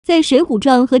在《水浒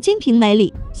传》和《金瓶梅》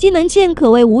里，西门庆可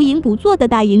谓无银不做的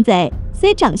大淫贼。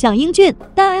虽长相英俊，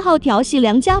但爱好调戏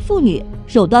良家妇女，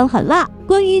手段狠辣。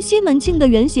关于西门庆的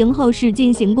原型，后世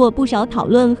进行过不少讨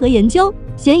论和研究。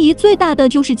嫌疑最大的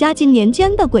就是嘉靖年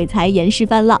间的鬼才严世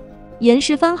蕃了。严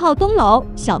世蕃号东楼，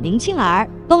小名庆儿。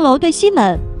东楼对西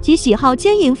门，其喜好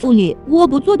奸淫妇女、窝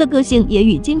不做的个性，也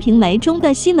与《金瓶梅》中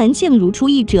的西门庆如出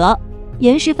一辙。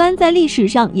严世蕃在历史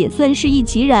上也算是一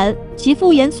奇人，其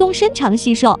父严嵩身长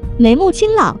细瘦，眉目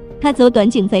清朗，他则短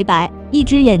颈肥白，一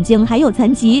只眼睛还有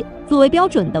残疾。作为标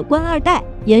准的官二代，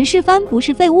严世蕃不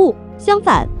是废物，相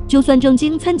反，就算正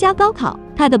经参加高考，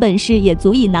他的本事也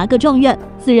足以拿个状元。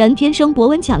此人天生博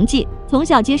闻强记，从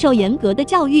小接受严格的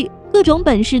教育，各种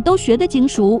本事都学得精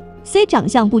熟。虽长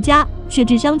相不佳，却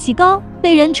智商奇高，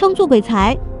被人称作鬼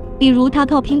才。比如他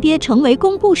靠拼爹成为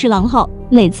工部侍郎后，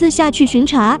每次下去巡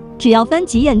查，只要翻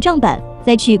几眼账本，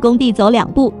再去工地走2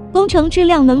步，工程质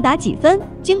量能打几分，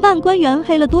经办官员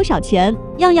黑了多少钱，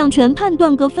样样全判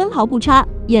断个分毫不差，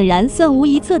俨然算无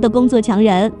一策的工作强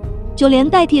人。就连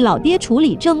代替老爹处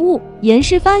理政务，严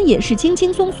世蕃也是轻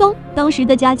轻松松。当时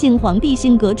的嘉靖皇帝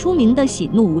性格出名的喜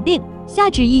怒无定，下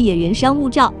旨意也云山雾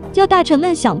罩，叫大臣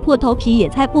们想破头皮也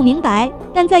猜不明白。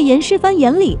但在严世蕃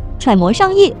眼里，揣摩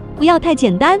上意不要太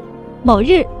简单。某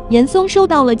日，严嵩收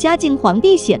到了嘉靖皇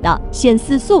帝写的《献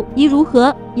司诉》，宜如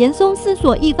何？严嵩思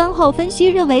索一番后分析，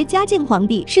认为嘉靖皇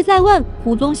帝是在问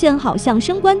胡宗宪好像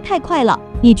升官太快了，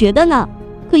你觉得呢？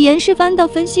可严世蕃的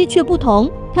分析却不同，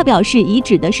他表示宜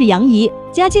指的是杨仪，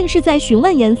嘉靖是在询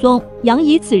问严嵩，杨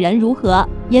仪此人如何？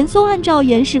严嵩按照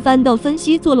严世蕃的分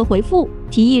析做了回复，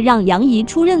提议让杨仪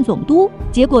出任总督，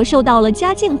结果受到了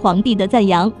嘉靖皇帝的赞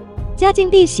扬。嘉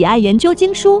靖帝喜爱研究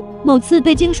经书，某次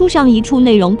对经书上一处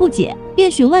内容不解，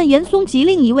便询问严嵩及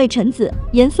另一位臣子。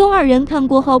严嵩二人看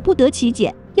过后不得其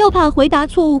解，又怕回答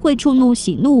错误会触怒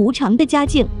喜怒无常的嘉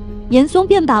靖，严嵩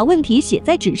便把问题写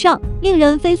在纸上，命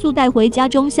人飞速带回家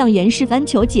中向严世蕃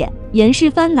求解。严世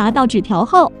蕃拿到纸条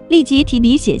后，立即提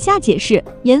笔写下解释。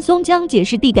严嵩将解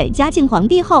释递给嘉靖皇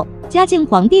帝后，嘉靖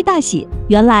皇帝大喜，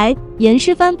原来严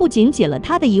世蕃不仅解了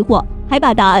他的疑惑，还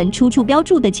把答案处处标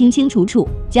注得清清楚楚。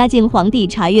嘉靖皇帝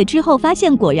查阅之后发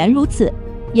现果然如此。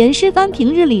严世蕃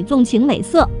平日里纵情美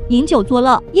色，饮酒作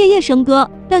乐，夜夜笙歌，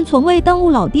但从未耽误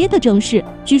老爹的正事。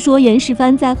据说严世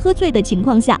蕃在喝醉的情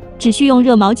况下，只需用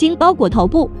热毛巾包裹头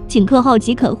部，顷刻后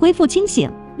即可恢复清醒，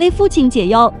为父亲解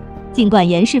忧。尽管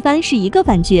严世蕃是一个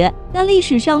反角，但历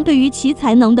史上对于其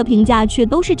才能的评价却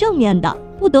都是正面的。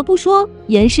不得不说，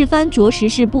严世蕃着实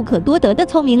是不可多得的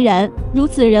聪明人。如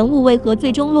此人物为何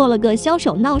最终落了个枭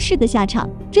首闹市的下场？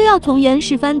这要从严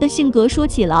世蕃的性格说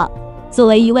起了。作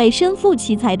为一位身负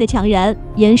奇才的强人，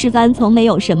严世蕃从没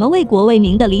有什么为国为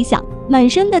民的理想，满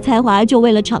身的才华就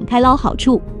为了敞开捞好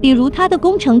处。比如他的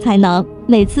工程才能，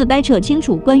每次掰扯清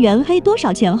楚官员黑多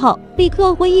少钱后，立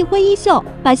刻挥一挥衣袖，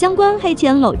把相关黑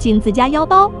钱搂进自家腰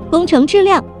包。工程质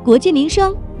量、国计民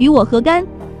生，与我何干？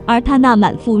而他那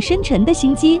满腹深沉的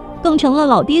心机，更成了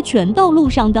老爹权斗路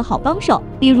上的好帮手。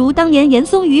比如当年严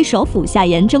嵩与首辅夏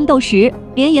言争斗时，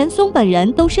连严嵩本人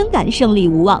都深感胜利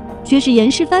无望，却是严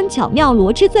世蕃巧妙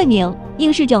罗织罪名，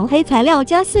硬是整黑材料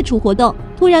加四处活动，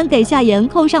突然给夏言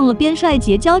扣上了边帅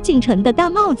结交近臣的大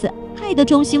帽子，害得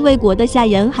忠心为国的夏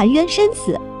言含冤身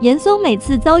死。严嵩每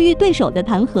次遭遇对手的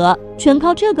弹劾，全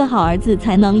靠这个好儿子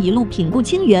才能一路平步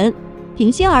青云。平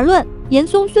心而论，严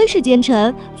嵩虽是奸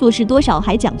臣，做事多少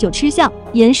还讲究吃相，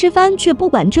严世蕃却不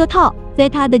管这套。在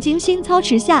他的精心操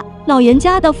持下，老严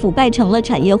家的腐败成了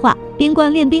产业化，边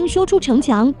关练兵修出城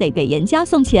墙得给严家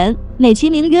送钱，美其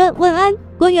名曰问安，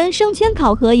官员升迁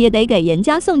考核也得给严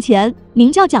家送钱，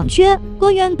名叫奖缺，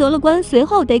官员得了官随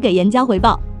后得给严家回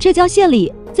报，这叫谢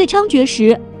礼。最猖獗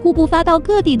时，户部发到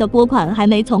各地的拨款还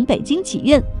没从北京起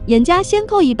运，严家先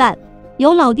扣一半。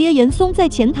有老爹严嵩在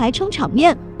前台撑场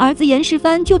面，儿子严世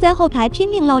蕃就在后台拼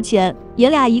命捞钱，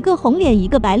爷俩一个红脸一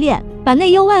个白脸，把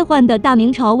内忧外患的大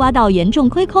明朝挖到严重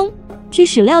亏空。据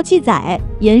史料记载，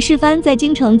严世蕃在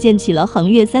京城建起了横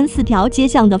越3、4条街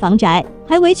巷的房宅，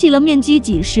还围起了面积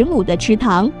几10亩的池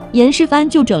塘。严世蕃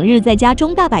就整日在家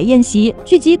中大摆宴席，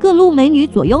聚集各路美女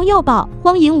左拥右抱，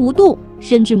荒淫无度，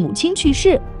甚至母亲去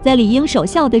世，在理应守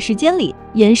孝的时间里，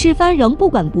严世蕃仍不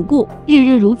管不顾，日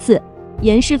日如此。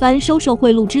严世蕃收受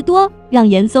贿赂之多，让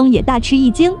严嵩也大吃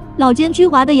一惊。老奸巨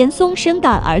猾的严嵩深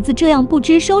感儿子这样不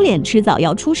知收敛，迟早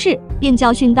要出事，便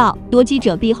教训道：“多积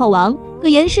者必后亡。”可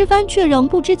严世蕃却仍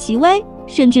不知其危，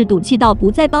甚至赌气到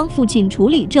不再帮父亲处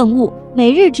理政务，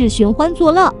每日只寻欢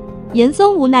作乐。严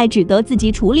嵩无奈只得自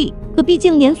己处理，可毕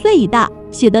竟年岁已大，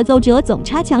写的奏折总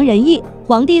差强人意，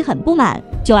皇帝很不满。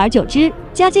久而久之，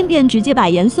嘉靖便直接把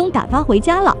严嵩打发回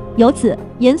家了。由此，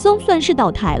严嵩算是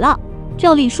倒台了。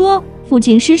照理说，父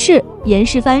亲失势，严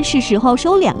世蕃是时候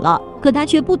收敛了，可他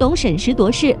却不懂审时度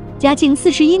势。嘉靖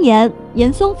41年，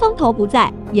严嵩风头不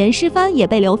再，严世蕃也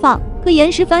被流放，可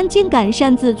严世蕃竟敢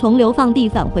擅自从流放地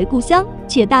返回故乡，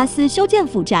且大肆修建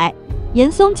府宅。严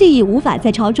嵩既已无法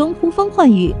在朝中呼风唤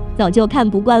雨，早就看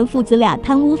不惯父子俩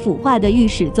贪污腐化的御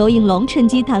史邹应龙趁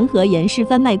机弹劾严世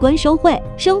蕃卖官收贿、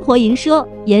生活淫奢，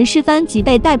严世蕃即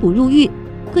被逮捕入狱。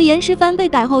可严世蕃被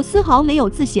逮后丝毫没有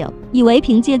自省，以为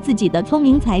凭借自己的聪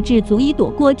明才智足以躲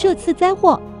过这次灾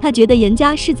祸。他觉得严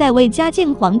家是在为嘉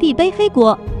靖皇帝背黑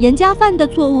锅，严家犯的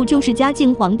错误就是嘉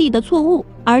靖皇帝的错误，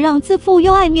而让自负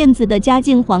又爱面子的嘉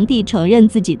靖皇帝承认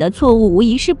自己的错误无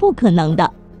疑是不可能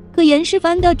的。可严世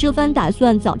蕃的这番打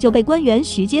算早就被官员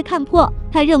徐阶看破，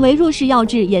他认为若是要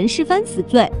治严世蕃死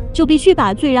罪，就必须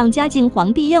把最让嘉靖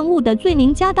皇帝厌恶的罪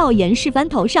名加到严世蕃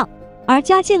头上。而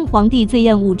嘉靖皇帝最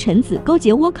厌恶臣子勾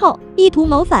结倭寇，意图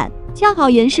谋反，恰好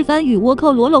严世蕃与倭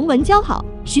寇罗龙文交好，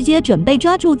徐阶准备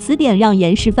抓住此点，让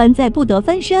严世蕃再不得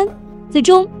翻身。最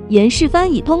终，严世蕃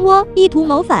以通倭、意图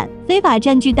谋反、非法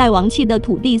占据代王契的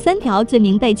土地3条罪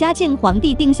名被嘉靖皇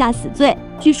帝定下死罪。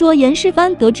据说严世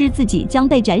蕃得知自己将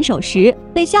被斩首时，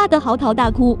被吓得嚎啕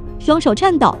大哭，双手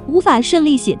颤抖，无法顺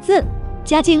利写字。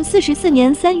嘉靖44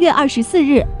年3月24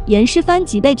日，严世蕃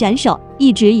即被斩首。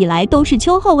一直以来都是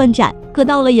秋后问斩，可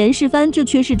到了严世蕃，这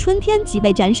却是春天即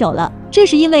被斩首了。这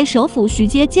是因为首辅徐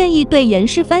阶建议对严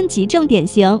世蕃急正典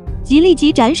刑，即立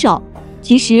即斩首。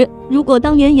其实，如果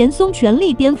当年严嵩权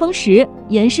力巅峰时，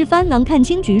严世蕃能看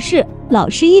清局势，老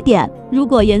实一点；如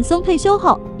果严嵩退休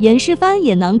后，严世蕃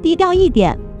也能低调一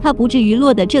点，他不至于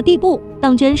落得这地步。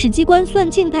当真是机关算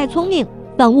尽太聪明，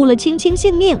反误了卿卿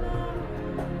性命。